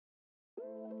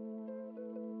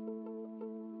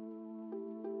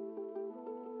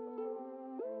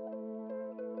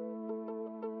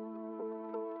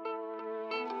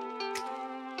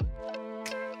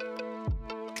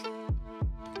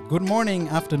Good morning,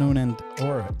 afternoon, and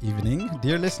or evening,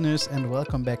 dear listeners, and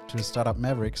welcome back to Startup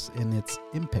Mavericks in its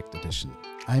Impact Edition.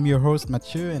 I'm your host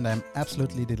Mathieu, and I'm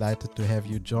absolutely delighted to have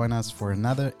you join us for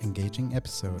another engaging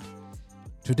episode.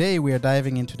 Today we are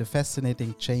diving into the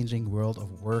fascinating changing world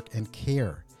of work and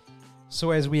care.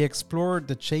 So as we explore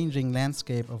the changing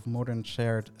landscape of modern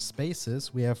shared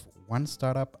spaces, we have one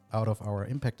startup out of our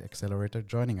Impact Accelerator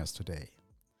joining us today.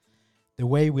 The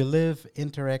way we live,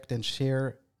 interact, and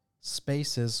share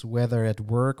spaces, whether at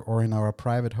work or in our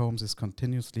private homes, is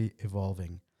continuously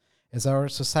evolving. As our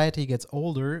society gets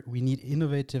older, we need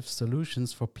innovative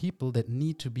solutions for people that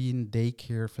need to be in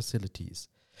daycare facilities.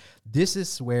 This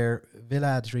is where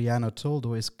Villa Adriano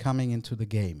Toldo is coming into the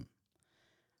game.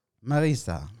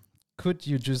 Marisa, could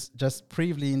you just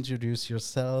briefly introduce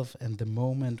yourself and the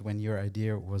moment when your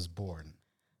idea was born?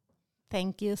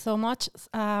 Thank you so much.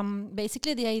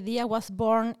 Basically, the idea was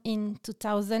born in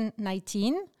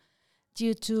 2019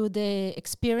 due to the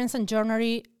experience and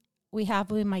journey we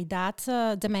have with my dad's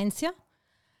dementia.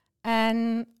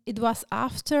 And it was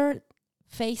after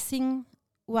facing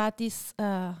what is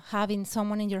having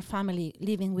someone in your family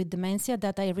living with dementia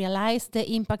that I realized the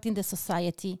impact in the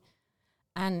society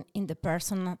and in the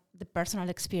personal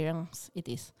experience it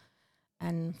is.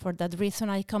 And for that reason,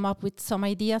 I come up with some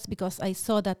ideas because I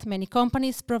saw that many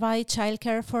companies provide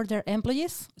childcare for their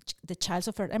employees, the child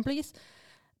of their employees,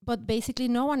 but basically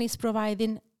no one is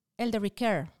providing elderly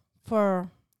care for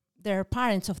their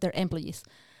parents of their employees.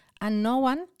 And no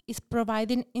one is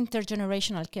providing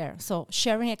intergenerational care, so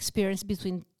sharing experience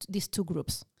between these two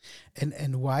groups.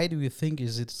 And why do you think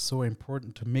is it so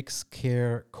important to mix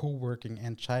care, co-working,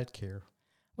 and childcare?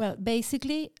 Well,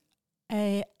 basically,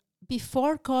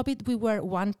 before COVID, we were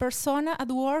one persona at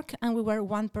work and we were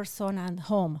one persona at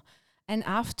home. And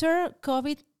after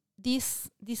COVID, this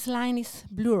line is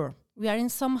blurred. We are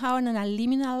somehow in a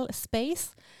liminal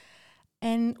space,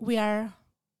 and we are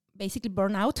basically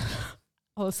burnt out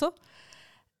also.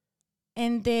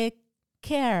 And the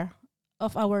care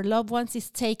of our loved ones is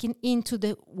taken into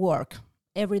the work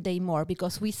every day more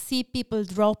because we see people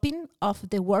dropping off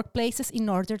the workplaces in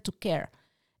order to care.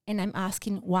 And I'm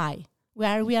asking why?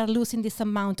 Where we are losing this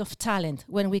amount of talent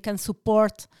when we can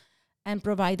support and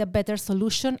provide a better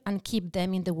solution and keep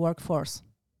them in the workforce.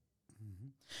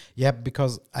 Yeah,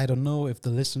 because I don't know if the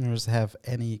listeners have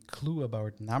any clue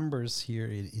about numbers here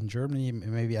in Germany.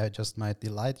 Maybe I just might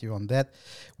delight you on that.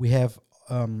 We have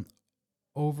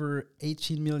over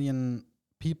 18 million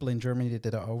people in Germany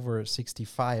that are over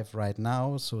 65 right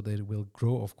now, so they will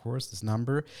grow, of course, this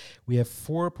number. We have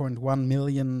 4.1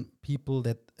 million people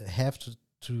that have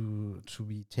to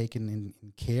be taken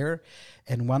in care,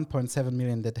 and 1.7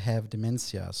 million that have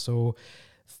dementia. So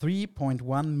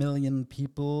 3.1 million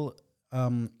people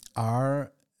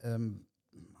are,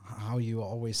 how you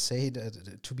always say,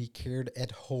 to be cared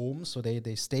at home. So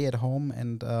they stay at home,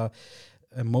 and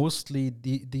mostly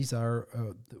these are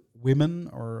women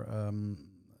or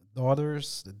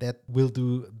daughters that will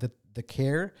do the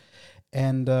care.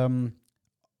 And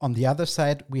on the other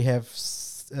side, we have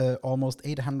almost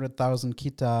 800,000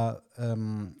 kita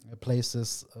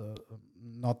places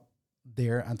not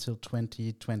there until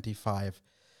 2025.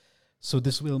 So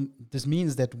this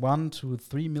means that 1 to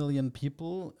 3 million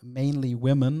people, mainly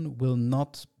women, will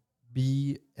not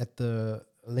be at the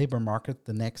labor market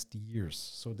the next years.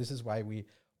 So this is why we,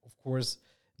 of course,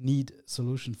 need a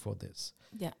solution for this.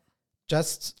 Yeah.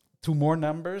 Just two more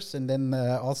numbers, and then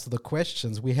also the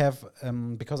questions we have,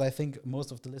 because I think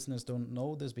most of the listeners don't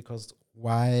know this. Because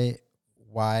why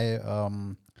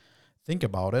think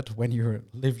about it when you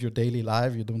live your daily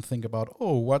life? You don't think about,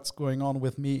 what's going on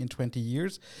with me in 20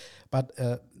 years, but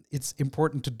it's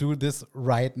important to do this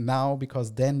right now,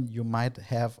 because then you might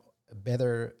have a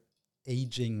better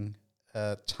aging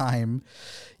time.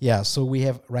 Yeah, so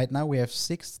right now we have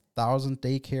 6,000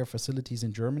 daycare facilities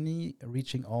in Germany,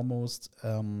 reaching almost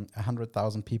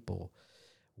 100,000 people.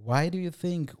 Why do you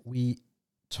think we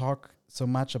talk so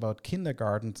much about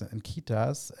kindergartens and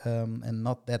kitas and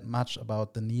not that much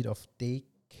about the need of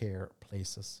daycare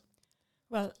places?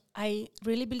 Well, I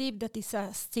really believe that it's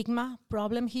a stigma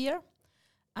problem here,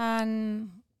 and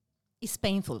it's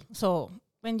painful. So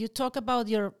when you talk about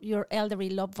your elderly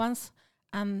loved ones,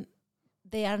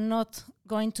 they are not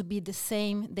going to be the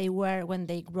same they were when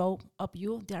they grow up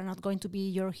you. They are not going to be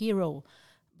your hero,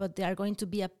 but they are going to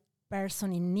be a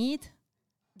person in need.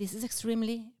 This is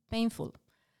extremely painful.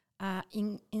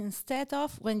 Instead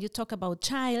of, when you talk about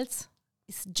childs,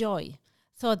 it's joy.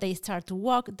 So they start to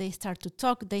walk, they start to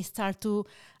talk, they start to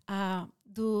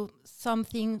do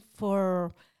something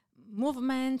for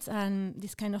movements and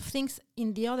these kind of things.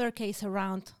 In the other case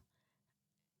around,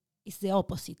 is the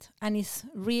opposite, and it's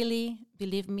really,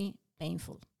 believe me,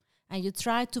 painful. And you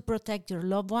try to protect your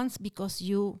loved ones because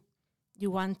you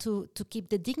want to keep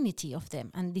the dignity of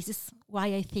them. And this is why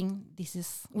I think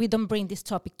we don't bring this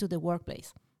topic to the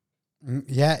workplace.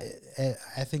 Yeah,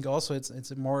 I think also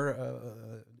it's more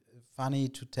funny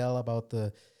to tell about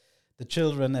the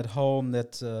children at home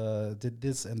that did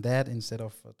this and that instead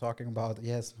of talking about,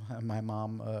 yes, my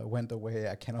mom went away,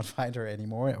 I cannot find her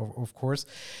anymore. Of course,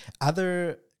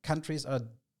 other countries are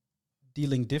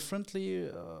dealing differently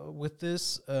with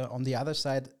this. On the other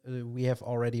side, we have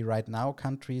already right now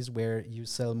countries where you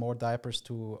sell more diapers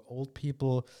to old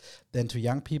people than to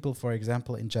young people. For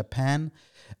example, in Japan,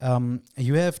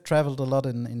 you have traveled a lot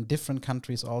in different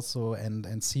countries also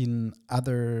and seen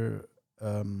other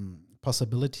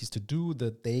possibilities to do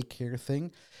the daycare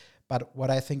thing. But what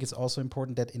I think is also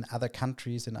important that in other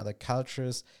countries, in other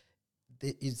cultures,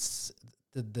 it's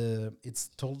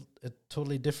a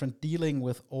totally different dealing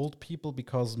with old people,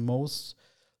 because mostly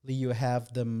you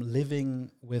have them living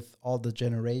with all the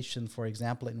generation, for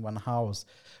example, in one house.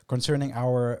 Concerning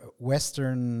our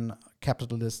Western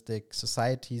capitalistic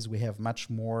societies, we have much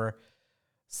more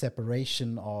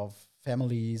separation of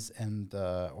families, and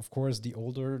of course the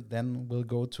older then will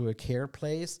go to a care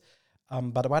place.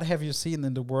 But what have you seen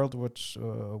in the world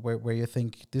where you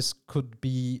think this could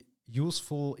be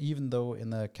useful, even though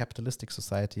in a capitalistic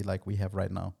society like we have right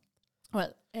now?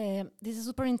 Well, this is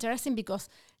super interesting because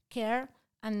care,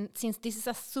 and since this is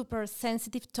a super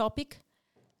sensitive topic,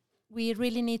 we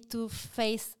really need to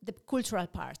face the cultural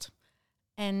part.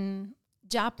 And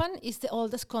Japan is the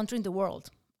oldest country in the world.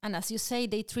 And as you say,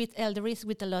 they treat elderly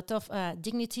with a lot of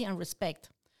dignity and respect.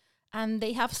 And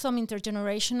they have some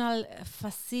intergenerational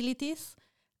facilities,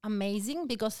 amazing,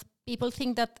 because people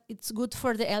think that it's good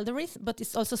for the elderly, but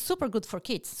it's also super good for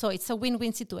kids. So it's a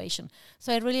win-win situation.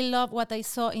 So I really love what I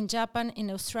saw in Japan,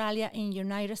 in Australia, in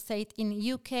United States, in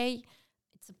UK.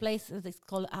 It's a place that's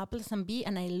called Apples and Bee,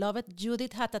 and I love it.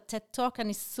 Judith had a TED Talk, and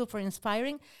it's super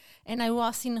inspiring. And I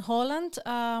was in Holland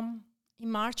in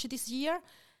March this year,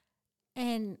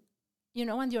 and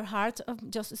and your heart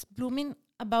just is blooming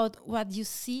about what you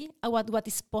see, what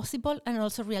is possible, and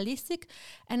also realistic.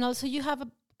 And also you have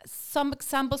some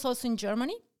examples also in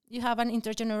Germany. You have an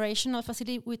intergenerational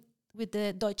facility with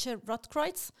the Deutsche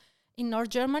Rotkreuz in North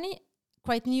Germany,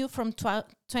 quite new from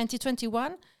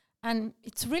 2021, and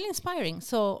it's really inspiring.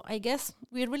 So I guess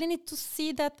we really need to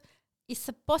see that it's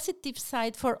a positive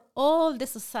side for all the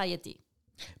society.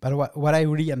 But what I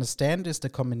really understand is the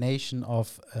combination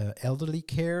of elderly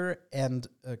care and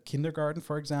kindergarten,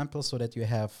 for example, so that you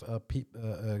have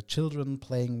children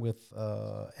playing with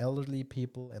elderly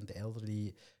people, and the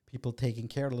elderly people taking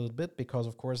care a little bit, because,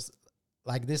 of course,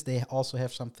 like this, they also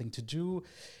have something to do.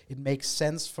 It makes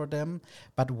sense for them.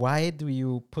 But why do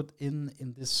you put in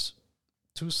this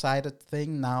two-sided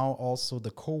thing now also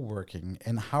the co-working?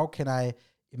 And how can I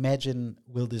imagine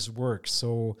will this work?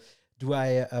 So do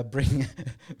I bring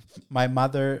my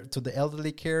mother to the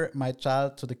elderly care, my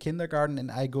child to the kindergarten,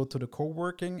 and I go to the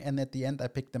co-working, and at the end I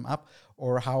pick them up?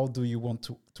 Or how do you want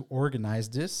to organize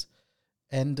this?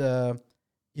 And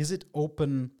is it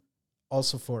open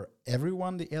also for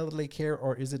everyone, the elderly care,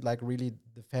 or is it like really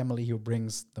the family who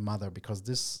brings the mother? Because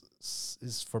this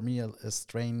is for me a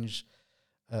strange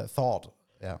thought.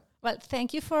 Yeah. Well,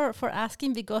 thank you for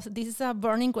asking, because this is a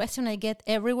burning question I get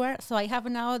everywhere. So I have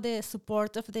now the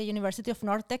support of the University of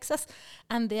North Texas,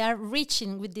 and they are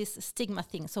reaching with this stigma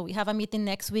thing. So we have a meeting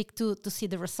next week to see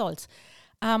the results.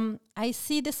 I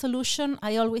see the solution,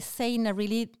 I always say in a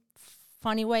really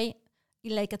funny way,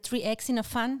 like a 3 eggs in a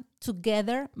fan,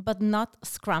 together but not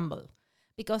scramble.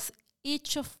 Because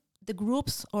each of the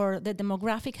groups or the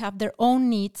demographic have their own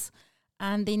needs,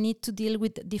 and they need to deal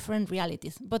with different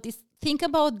realities. But think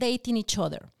about dating each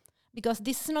other, because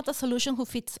this is not a solution who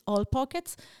fits all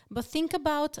pockets, but think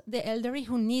about the elderly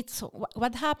who needs,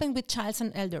 what happened with childs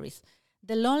and elderlies?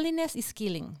 The loneliness is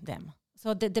killing them.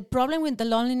 So the problem with the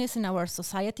loneliness in our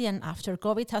society and after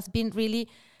COVID has been really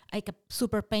like a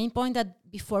super pain point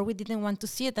that before we didn't want to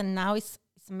see it, and now it's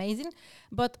amazing.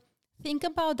 But think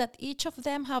about that each of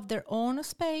them have their own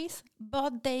space,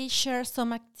 but they share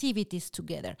some activities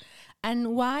together.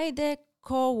 And why the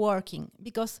co-working?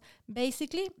 Because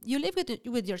basically you live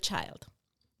with your child,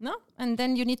 no? And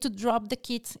then you need to drop the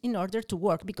kids in order to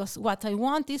work, because what I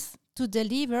want is to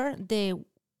deliver the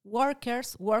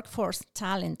workforce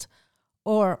talent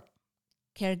or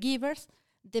caregivers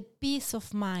the peace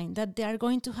of mind that they are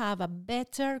going to have a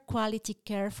better quality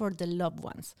care for the loved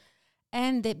ones.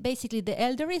 And basically the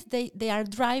elderly, they are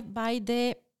driven by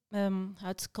the,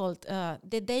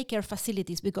 the daycare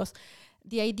facilities, because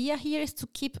the idea here is to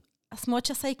keep as much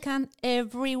as I can,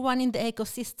 everyone in the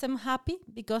ecosystem happy,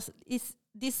 because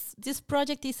this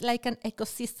project is like an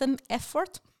ecosystem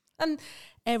effort, and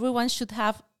everyone should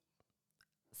have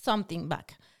something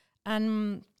back.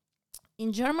 And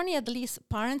in Germany, at least,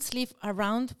 parents live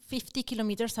around 50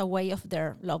 kilometers away of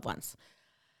their loved ones.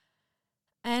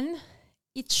 And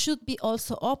it should be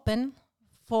also open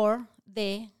for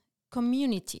the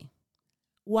community.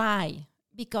 Why?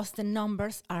 Because the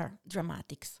numbers are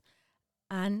dramatic.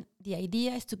 And the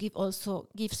idea is to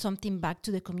give something back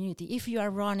to the community. If you are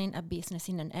running a business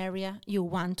in an area, you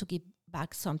want to give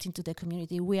back something to the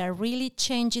community. We are really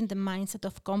changing the mindset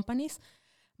of companies,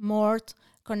 more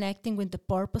connecting with the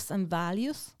purpose and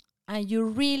values, and you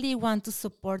really want to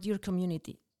support your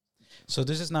community. So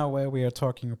this is now where we are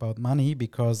talking about money,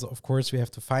 because of course we have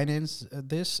to finance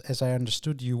this. As I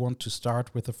understood, you want to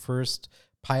start with the first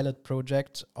pilot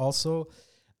project also.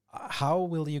 How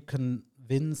will you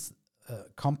convince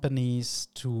companies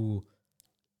to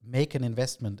make an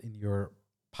investment in your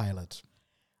pilot?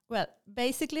 Well,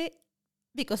 basically,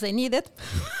 because they need it.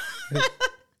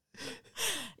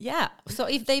 Yeah, so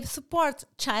if they support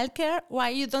childcare, why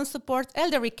you don't support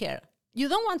elderly care? You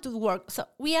don't want to work. So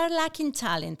we are lacking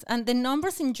talent, and the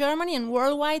numbers in Germany and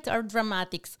worldwide are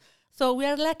dramatic. So we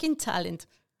are lacking talent.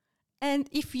 And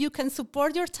if you can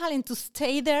support your talent to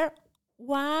stay there,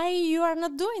 why you are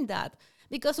not doing that?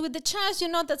 Because with the child, you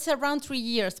know, that's around 3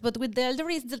 years, but with the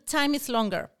elderly, the time is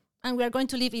longer, and we are going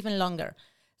to live even longer.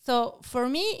 So for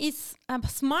me, it's a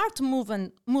smart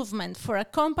movement for a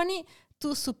company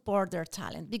to support their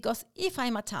talent. Because if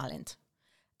I'm a talent,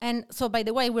 and so by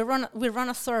the way, we run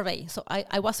a survey. So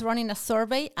I was running a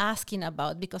survey asking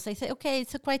about, because I say, okay,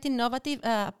 it's a quite innovative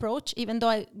approach, even though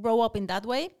I grew up in that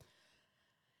way.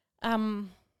 And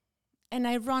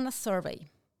I run a survey,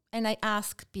 and I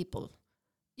ask people,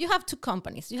 you have 2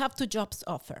 companies, you have 2 jobs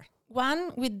offer,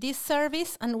 one with this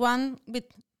service and one with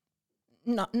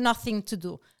nothing to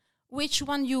do. Which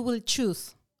one you will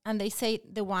choose? And they say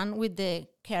the one with the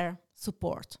care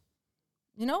support.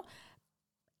 You know,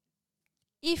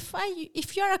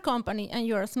 if you're a company and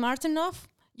you're smart enough,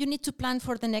 you need to plan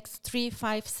for the next 3,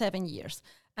 5, 7 years.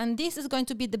 And this is going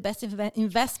to be the best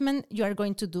investment you are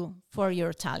going to do for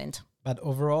your talent. But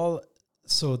overall,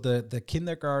 so the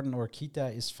kindergarten or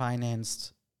kita is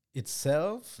financed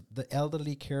itself, the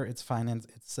elderly care it's financed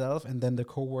itself, and then the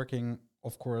co-working,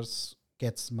 of course,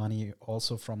 gets money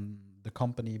also from the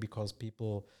company because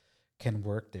people can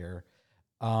work there.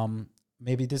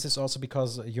 Maybe this is also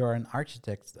because you're an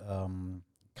architect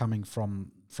coming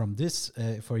from this.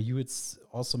 For you, it's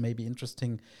also maybe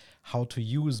interesting how to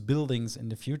use buildings in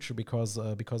the future, because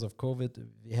of COVID,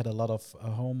 we had a lot of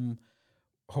home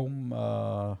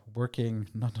working,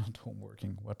 not home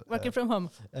working, Working from home.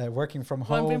 Working from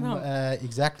home,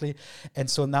 exactly. And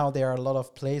so now there are a lot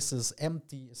of places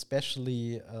empty,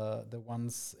 especially the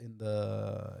ones in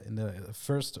the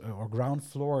first or ground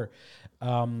floor.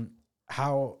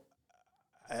 How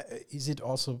is it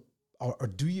also, or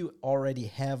do you already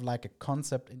have like a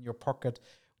concept in your pocket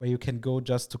where you can go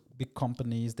just to big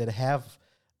companies that have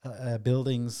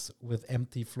buildings with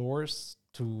empty floors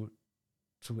to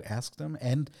ask them?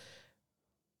 And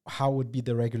how would be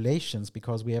the regulations?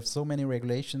 Because we have so many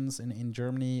regulations in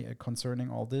Germany concerning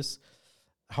all this.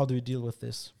 How do you deal with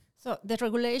this? So the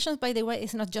regulations, by the way,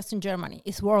 is not just in Germany,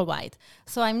 it's worldwide.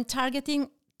 So I'm targeting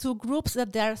 2 groups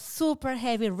that they are super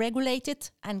heavy regulated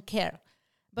and care.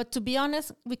 But to be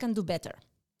honest, we can do better.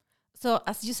 So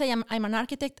as you say, I'm an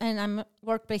architect and I'm a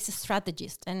workplace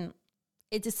strategist. And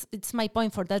it's my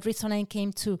point. For that reason, I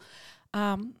came to...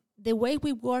 the way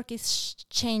we work is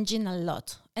changing a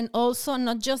lot. And also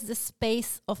not just the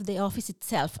space of the office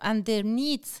itself and the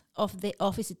needs of the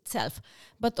office itself,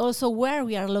 but also where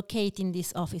we are locating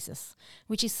these offices,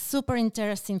 which is super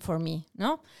interesting for me,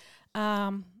 no?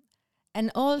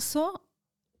 And also,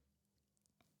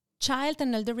 child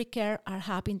and elderly care are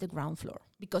happy in the ground floor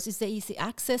because it's the easy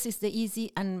access, it's the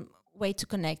easy and way to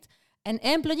connect. And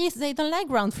employees, they don't like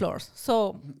ground floors.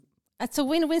 So it's a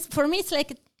win-win. For me, it's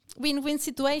like win-win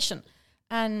situation.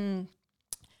 And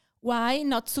why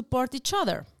not support each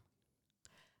other?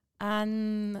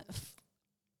 And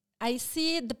I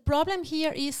see the problem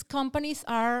here is companies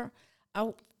are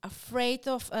afraid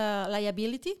of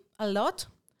liability a lot.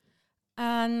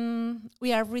 And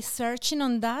we are researching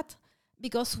on that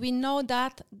because we know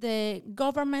that the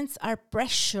governments are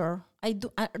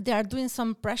they are doing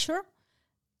some pressure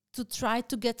to try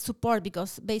to get support,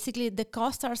 because basically the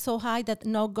costs are so high that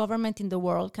no government in the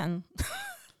world can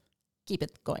keep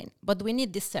it going. But we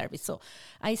need this service. So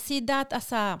I see that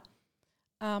as a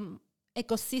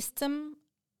ecosystem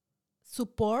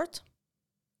support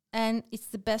and it's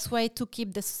the best way to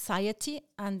keep the society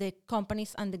and the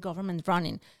companies and the government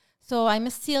running. So I'm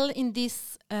still in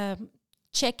this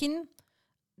checking.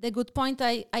 The good point,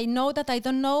 I know that I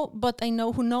don't know, but I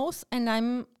know who knows, and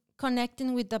I'm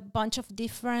connecting with a bunch of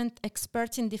different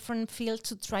experts in different fields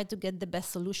to try to get the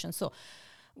best solution. So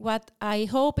what I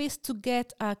hope is to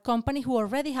get a company who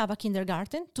already have a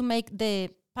kindergarten to make the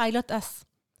pilot as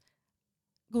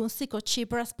gunstig or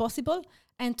cheaper as possible,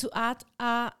 and to add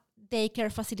a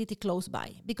daycare facility close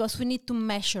by, because we need to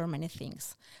measure many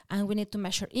things, and we need to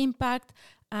measure impact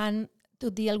and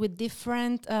to deal with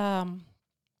different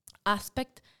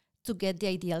aspects to get the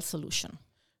ideal solution.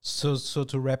 So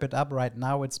to wrap it up, right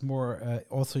now it's more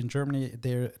also in Germany.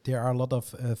 There are a lot of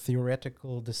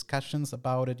theoretical discussions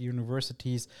about it.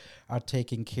 Universities are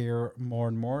taking care more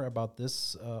and more about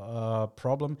this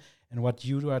problem. And what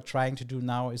you are trying to do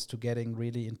now is to getting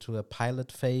really into a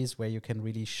pilot phase where you can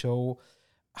really show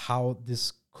how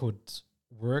this could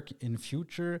work in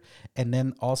future, and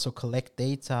then also collect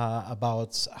data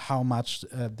about how much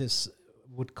this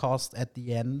would cost at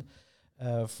the end.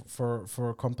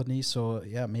 For companies. So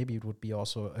yeah, maybe it would be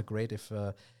also a great if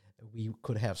we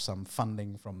could have some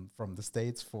funding from the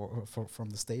states from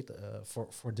the state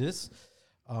for this.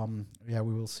 Yeah,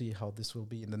 we will see how this will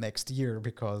be in the next year,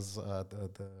 because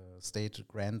the state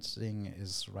granting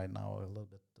is right now a little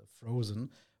bit frozen.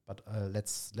 But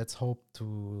let's hope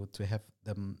to have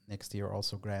them next year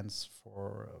also grants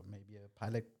for maybe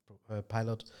a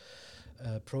pilot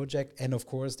project. And of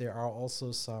course, there are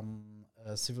also some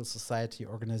civil society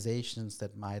organizations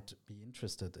that might be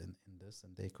interested in this,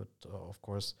 and they could, of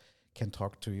course, can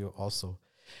talk to you also.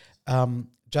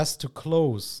 Just to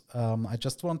close, I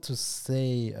just want to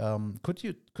say, could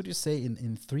you say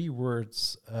in 3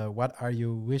 words what are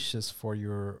your wishes for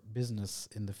your business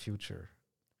in the future?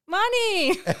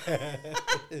 Money!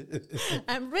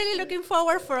 I'm really looking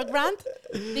forward for a grant,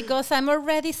 because I'm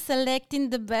already selecting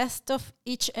the best of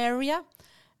each area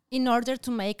in order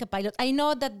to make a pilot. I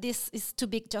know that this is too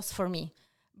big just for me,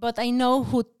 but I know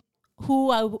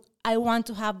who I want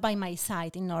to have by my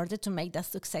side in order to make that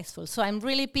successful. So I'm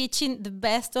really pitching the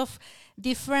best of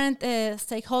different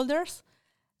stakeholders,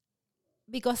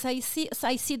 because I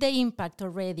see the impact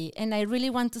already, and I really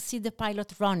want to see the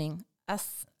pilot running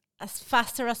as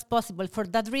faster as possible. For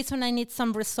that reason, I need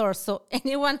some resource. So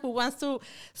anyone who wants to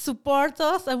support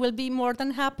us, I will be more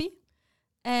than happy.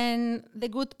 And the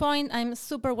good point, I'm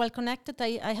super well connected.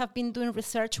 I have been doing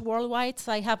research worldwide,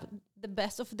 so I have the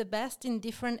best of the best in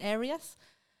different areas.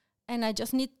 And I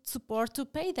just need support to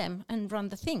pay them and run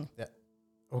the thing. Yeah.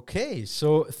 Okay,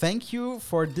 so thank you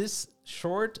for this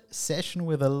short session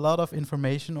with a lot of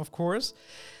information, of course.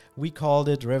 We called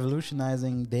it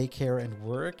Revolutionizing Daycare and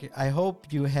Work. I hope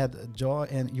you had joy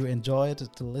and you enjoyed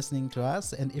to listening to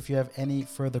us. And if you have any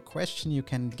further question, you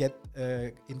can get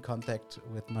in contact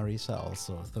with Marisa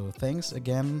also. So thanks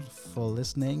again for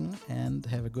listening, and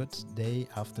have a good day,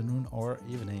 afternoon or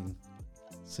evening.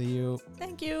 See you.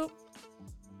 Thank you.